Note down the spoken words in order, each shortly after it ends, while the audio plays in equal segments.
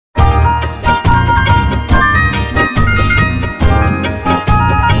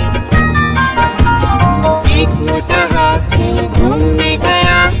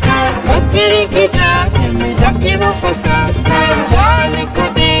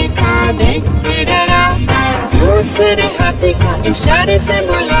तीसरे हाथी को इशारे से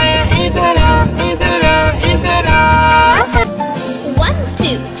बुलाया, इधर आ, इधर आ, इधर आ। 1,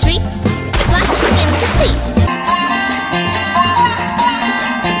 2, 3, splashing in the sea.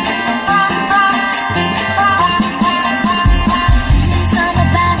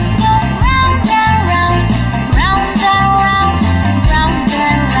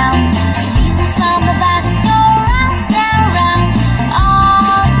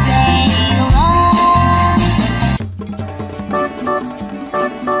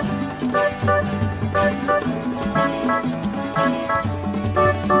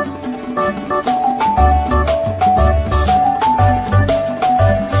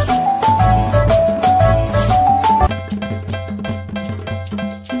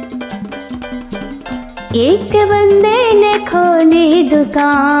 एक बंदे ने खोली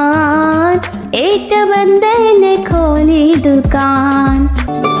दुकान, एक बंदे ने खोली दुकान।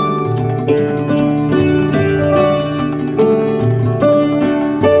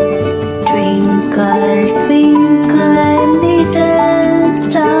 Twinkle, twinkle, little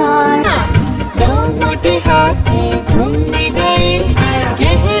star। दो मोटे हाथी घूमने गए,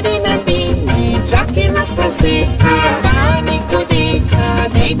 गहरी नदी में जाके न फंसे। पानी को देखा,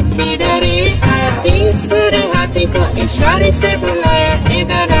 देख के डरे, तीसरे हाथी को इशारे से बुलाया,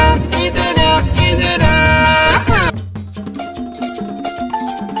 इधर आ, इधर आ, इधर आ।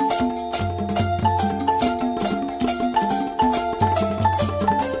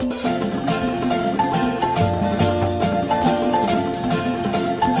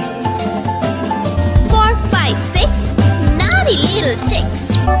 4, 5, 6, naughty little chicks.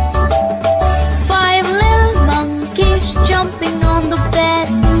 5 little monkeys jumping on the bed.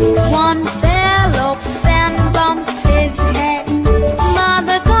 One fell off and bumped his head.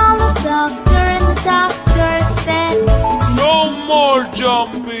 Mother called the doctor and the doctor said, "No more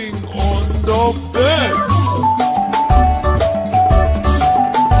jumping on the bed."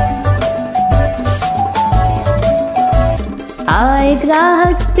 आए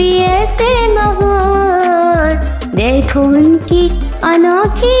ग्राहक पिए से महान, देखो उनकी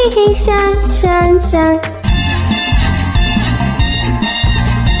अनोखी ही शान, शान, शान।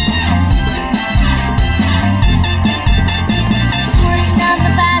 Pouring down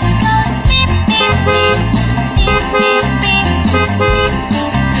the bus goes beep, beep, beep, beep, beep, beep, beep,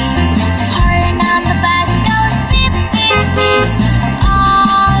 beep, beep. Pouring down the bus goes beep, beep, beep,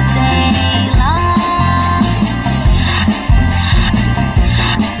 all day long.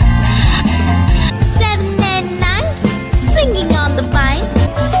 7 and 9, swinging on the vine.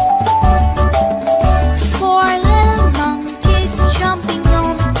 4 little monkeys jumping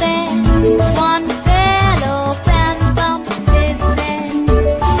on the bed. One fell off and bumped his head.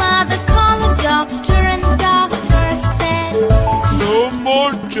 Mother called the doctor and the doctor said, No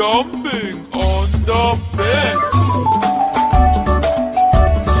more jumping on the bed.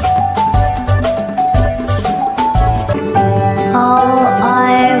 How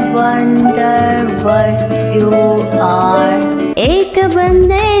I wonder what you are। एक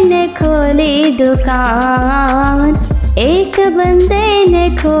बंदे ने खोली दुकान, एक बंदे ने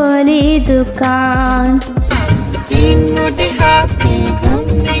खोली दुकान। 3 मोटे हाथी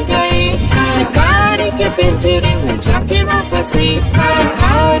घूमने गए, शिकारी के पिंजरे में जाके न फंसे।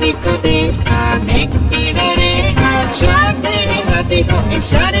 शिकारी को देखा, देख के डरे, चौथे हाथी को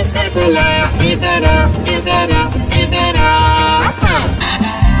इशारे से बुलाया, इधर आ, इधर आ, इधर आ।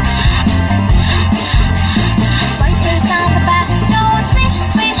 Wipers on the bus go swish,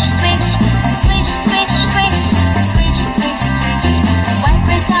 swish, swish, swish, swish, swish, swish, swish, swish.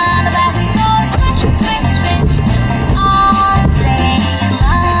 Wipers on the bus go swish, swish, swish, all day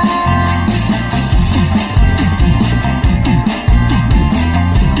long.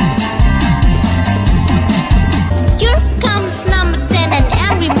 Here comes number 10 and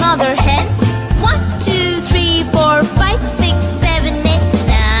every mother hen. 1, 2, 3, 4, 5, 6, 7, 8,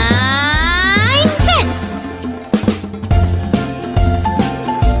 9, 10.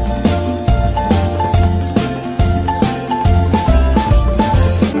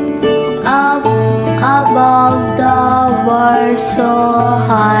 Up above the world so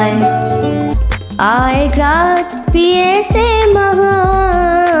high, आए ग्राहक पिए से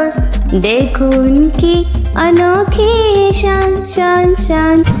महान, देखो उनकी अनोखी शान, शान,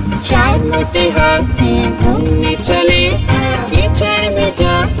 शान। 4 मोटे हाथी घूमने चले, कीचड़ में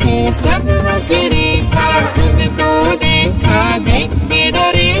जाके सब न गिरे। खुद को देखा, देख के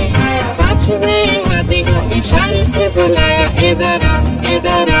डरे, 5वें हाथी को इशारे से बुलाया, इधर आ,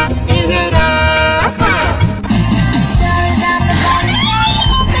 इधर आ, इधर आ। Doors on the bus they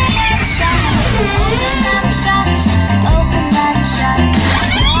open and shut, open and shut, open and shut.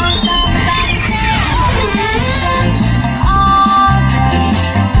 Doors on the bus they open and shut,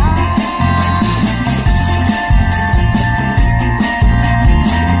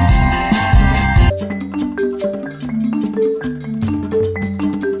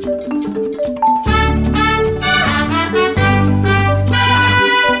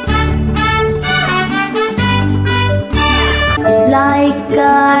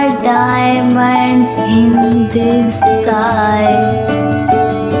 sky.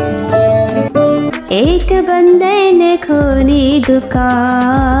 एक बंदे ने खोली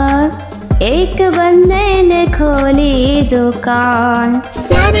दुकान, एक बंदे ने खोली दुकान।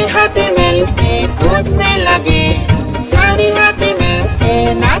 सारे हाथी मिलके कूदने लगे, सारे हाथी मिलके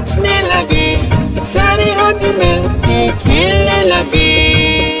नाचने लगे, सारे हाथी मिलके खेलने लगे।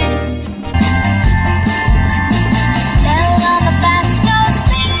 Bell on the bus goes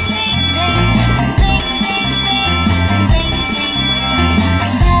ding ding ding, ding ding ding, ding ding.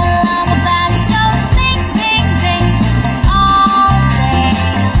 Bell on the bus goes ding ding ding, all day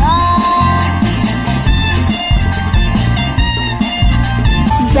long.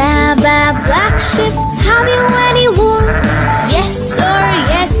 Ba ba black sheep, have you any wool? Yes sir,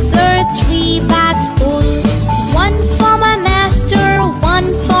 3 bags full. One for my master, one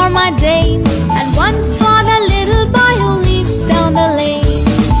for my dame, and one for the little boy who lives down the lane.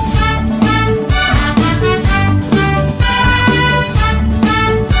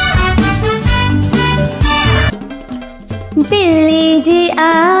 बिल्ली जी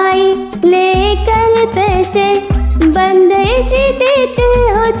आई लेकर पैसे, बंदे जी देते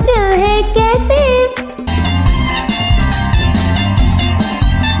हो चाहे कैसे।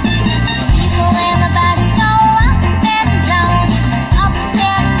 People in the bus go up and down, up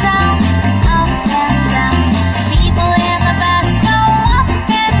and down, up and down. People in the bus go up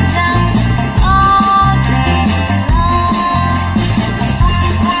and down, all day long.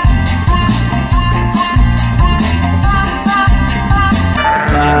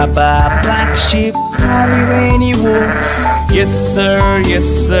 Baba black sheep, have you any wool? Yes sir,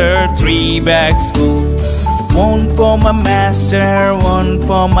 3 bags full. One for my master, one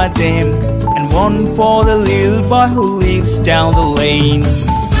for my dame, and one for the little boy who lives down the lane.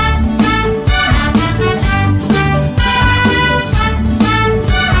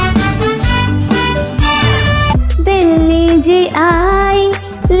 बिल्ली जी आई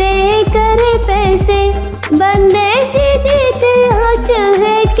लेकर पैसे, बंदे जी देते हो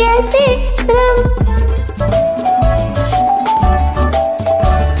चाहे कैसे।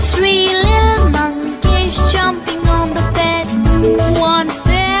 Three little monkeys jumping on the bed. One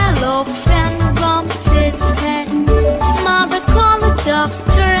fell off and bumped his head. Mother called the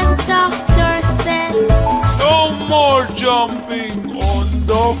doctor and doctor said, No more jumping on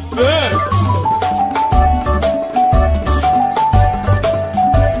the bed.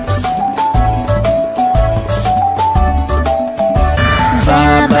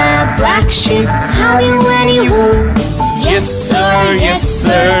 Baba black sheep, have you any wool? Yes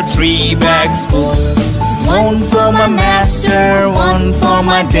sir, 3 bags full. One for my master, one for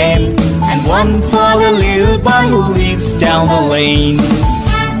my dame, and one for the little boy who lives down the lane.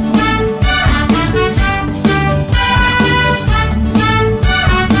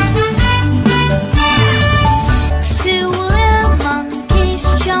 Two little monkeys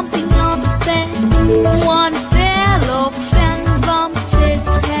jumping on the bed. One fell off and bumped his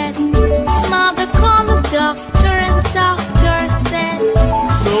head. Mother called the doctor and doctor said,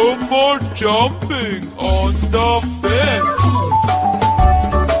 No more jumping on the bed.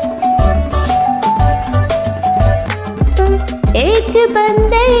 एक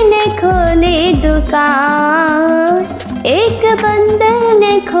बंदे ने खोली दुकान, एक बंदे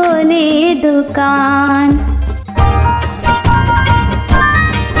ने खोली दुकान।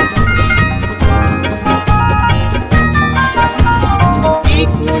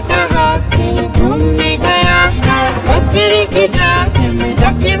 एक मोटा हाथी घूमने गया, बकरी की जात में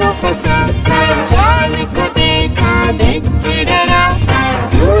जाके वो फंसा। जाल को देखा, देख के डरा,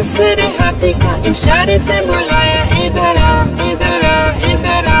 दूसरे हाथी को इशारे से बुलाया, इधर आ, इधर आ,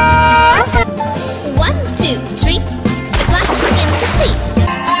 इधर आ। 1, 2, 3, splashing in the sea.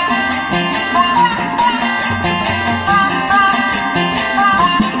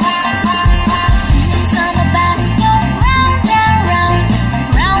 Wheels on the bus go round and round,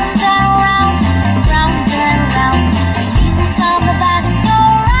 round and round, round and round. Wheels on the bus go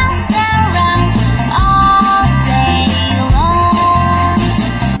round and round, all day long.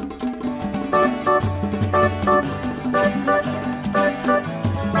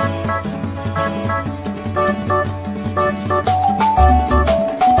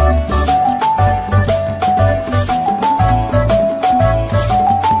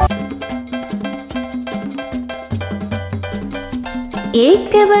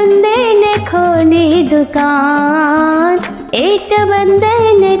 एक बंदे ने खोली दुकान, एक बंदे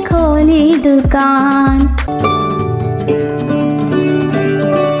ने खोली दुकान।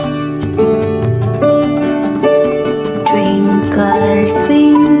 Twinkle,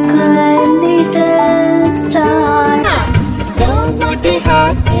 twinkle, little star। दो मोटे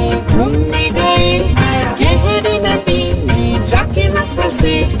हाथी घूमने गए, गहरी नदी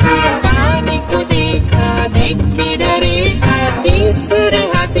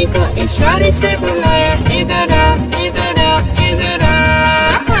इशारे से बुलाया इधर आ इधर आ इधर आ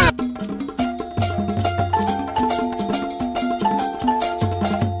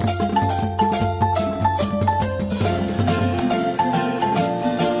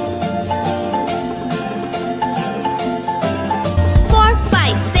 4,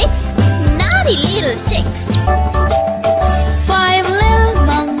 5, 6 naughty little chicks. 5 little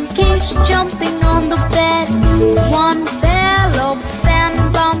monkeys jumping on the bed. One fell off and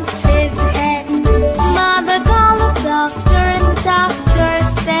bumped his head. Mother called the doctor and the doctor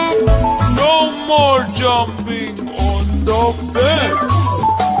said, No more jumping on the bed.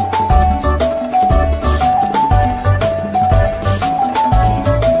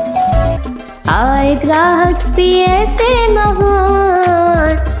 आए ग्राहक पिए से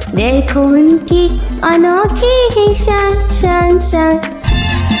महान, देखो उनकी अनोखी ही शान शान शान।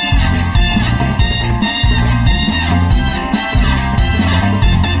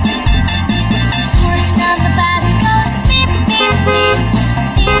 Horn on the bus goes beep beep beep,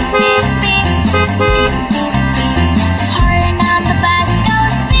 beep beep beep, beep beep beep. Horn on the bus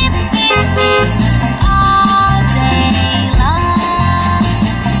goes beep beep beep all day long.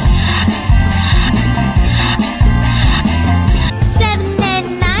 7 and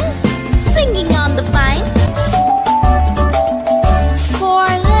 9 swinging on the vine.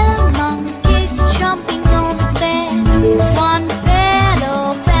 4 little monkeys jumping on the bed. One fell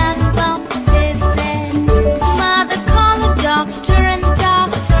off and bumped his head. Mother called the doctor and the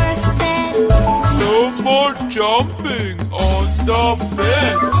doctor said, No more jumping on the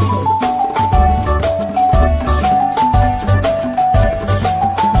bed.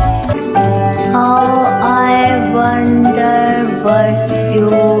 How I wonder what you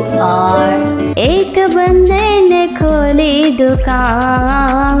are। एक बंदे ने खोली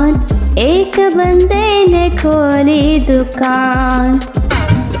दुकान, एक बंदे ने खोली दुकान।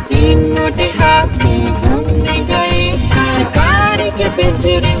 3 मोटे हाथी घूमने गए, शिकारी के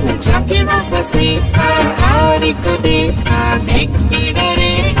पिंजरे में जाके वापसी। शिकारी को देखा देखते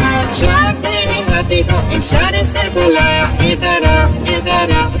डरे, जाते ही हाथी को इशारे से बुलाया इधर आ इधर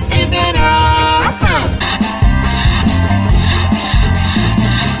आ इधर आ।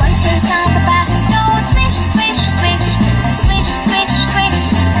 Wipers on the bus go swish swish swish, swish swish swish,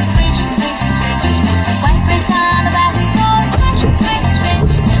 swish swish swish. Wipers on the bus go swish swish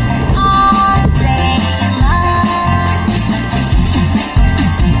swish all day long.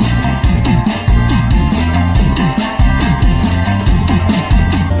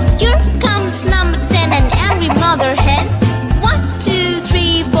 Here comes number 10 and angry mother hen. 1, 2,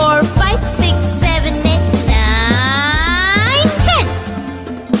 3, 4, 5, 6, 7, 8, 9, 10.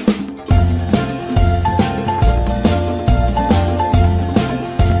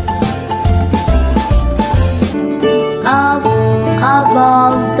 Up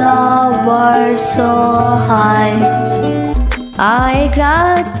above the world so high, आए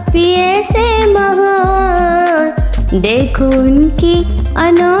ग्राहक पिए से महान, देखो उनकी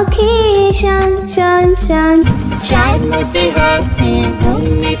अनोखी शान शान शान। 4 मोटे हाथी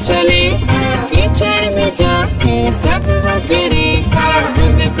घूमने चले, कीचड़ में जाके सब वो गिरे।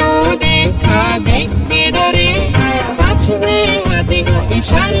 खुद को देखा देखते डरे, 5वें हाथी को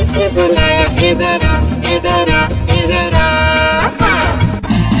इशारे से बुलाया इधर आ इधर आ इधर आ।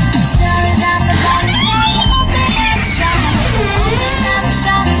 Doors on the bus they open and shut, open and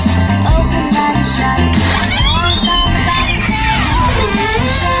shut, open and shut. Doors on the bus they open and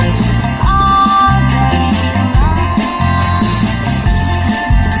shut all day long.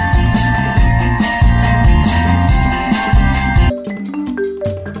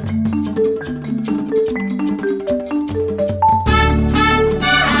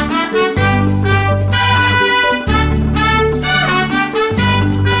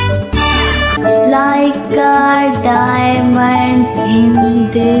 Like a diamond in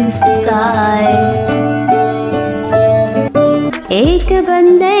the sky, एक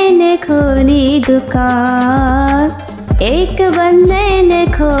बंदे ने खोली दुकान, एक बंदे ने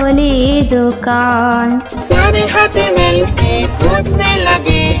खोली दुकान। सारे हाथी मिलके कूदने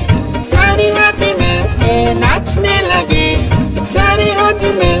लगे, सारे हाथी मिलके नाचने लगे, सारे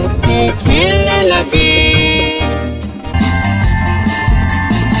हाथी मिलके खेलने लगे।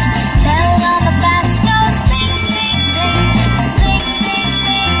 Bell on the bus goes ding ding ding, ding ding ding,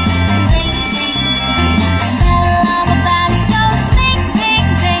 ding ding. Bell on the bus goes ding ding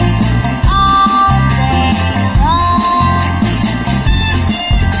ding all day long.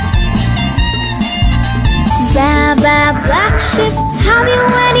 Ba ba black sheep, have you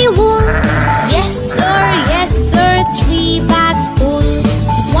any wool? Yes sir, 3 bags full.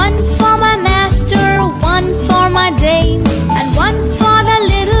 1 for my master, 1 for my dame, and 1 for the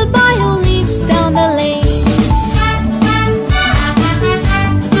little boy who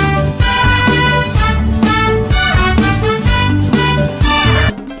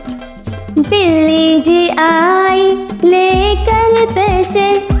बिल्ली जी आई लेकर पैसे,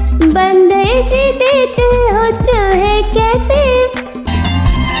 बंदर जी देते हो चाहे कैसे।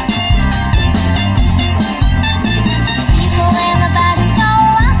 People in the bus go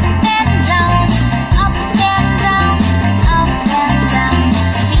up and down, up and down, up and down.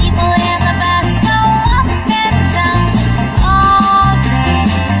 People in the bus go up and down all day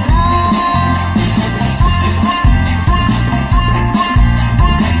long.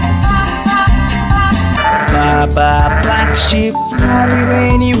 Baba black sheep, hurry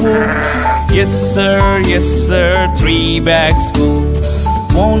when you walk. Yes sir, 3 bags full.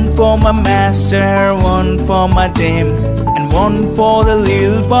 One for my master, one for my dame, and one for the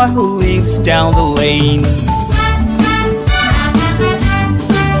little boy who lives down the lane.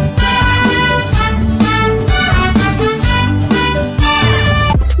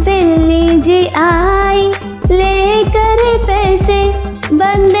 बिल्ली जी आई लेकर पैसे,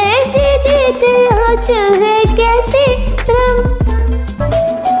 बंदर जी देते हो चाहे कैसे।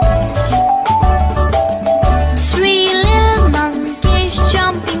 Three little monkeys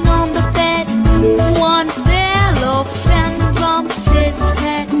jumping on the bed. One fell off and bumped his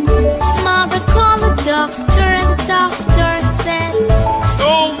head. Mother called the doctor and doctor said,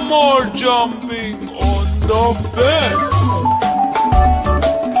 No more jumping on the bed.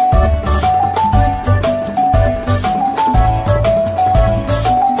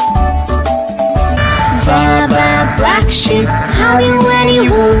 Baba black sheep, howdy when you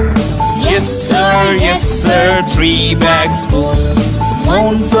walk. Yes sir, 3 bags full.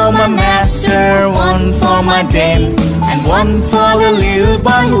 One for my master, one for my dame, and one for the little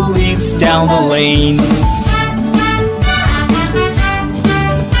boy who lives down the lane.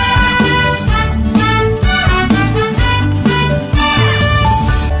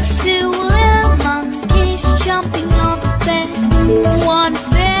 Two little monkeys jumping on the bed. One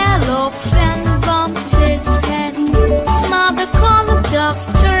fell off and bumped his head. Mother called the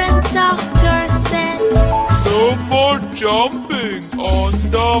doctor and doctor said, No more jumping on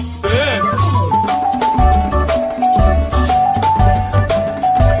the bed.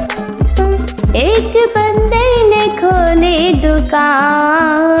 एक बंदर ने खोली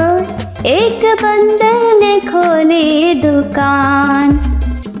दुकान, एक बंदर ने खोली दुकान।